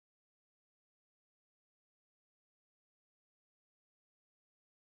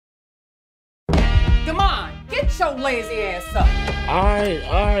mind. Get your lazy ass up. All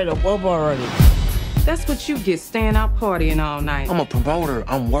right, I'm up already. That's what you get staying out partying all night. I'm a promoter.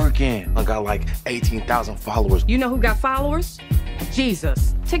 I'm working. I got like 18,000 followers. You know who got followers?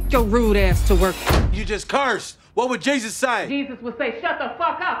 Jesus. Take your rude ass to work. You just cursed. What would Jesus say? Jesus would say, shut the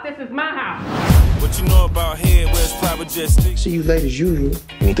fuck up. This is my house. What you know about here, where it's private jet sticks? See you late as usual.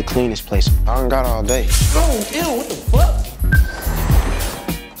 You need to clean this place. I done got all day. Oh, ew, what the fuck?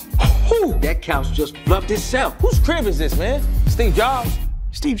 Whew, that couch just fluffed itself. Whose crib is this, man? Steve Jobs?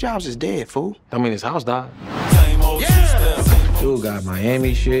 Steve Jobs is dead, fool. I mean, his house died. Same old two-step. Dude got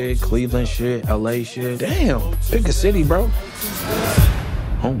Miami shit, Cleveland shit, LA shit. Damn, pick a city, bro.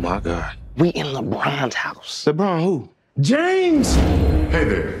 Oh my God. We in LeBron's house. LeBron who? James! Hey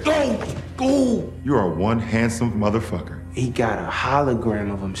there. Go! You are one handsome motherfucker. He got a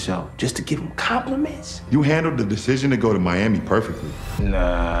hologram of himself just to give him compliments. You handled the decision to go to Miami perfectly.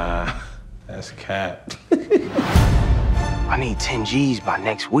 Nah, that's cap. I need 10 G's by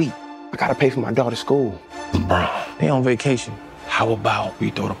next week. I gotta pay for my daughter's school. Bro, they on vacation. How about we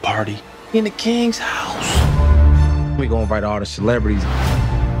throw the party in the king's house? We gonna invite all the celebrities.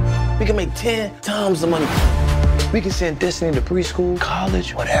 We can make 10 times the money. We can send Destiny to preschool,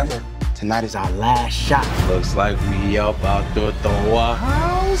 college, whatever. Tonight is our last shot. Looks like we up out the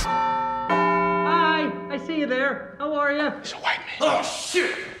house. Hi, I see you there. How are you? It's a white man. Oh,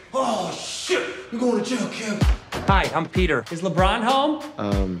 shit. Oh, shit. You're going to jail, Kim. Hi, I'm Peter. Is LeBron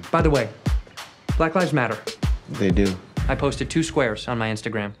home? By the way, Black Lives Matter. They do. I posted 2 squares on my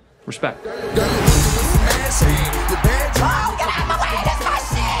Instagram. Respect.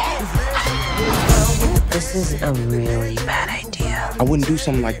 This is a really bad idea. I wouldn't do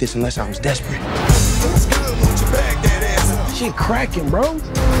something like this unless I was desperate. Shit cracking, bro.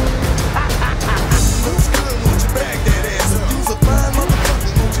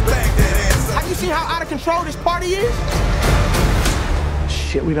 Have you seen how out of control this party is?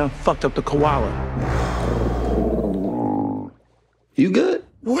 Shit, we done fucked up the koala. You good?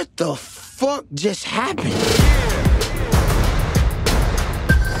 What the fuck just happened?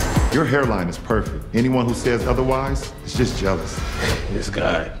 Your hairline is perfect. Anyone who says otherwise is just jealous. This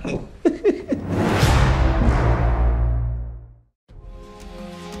guy.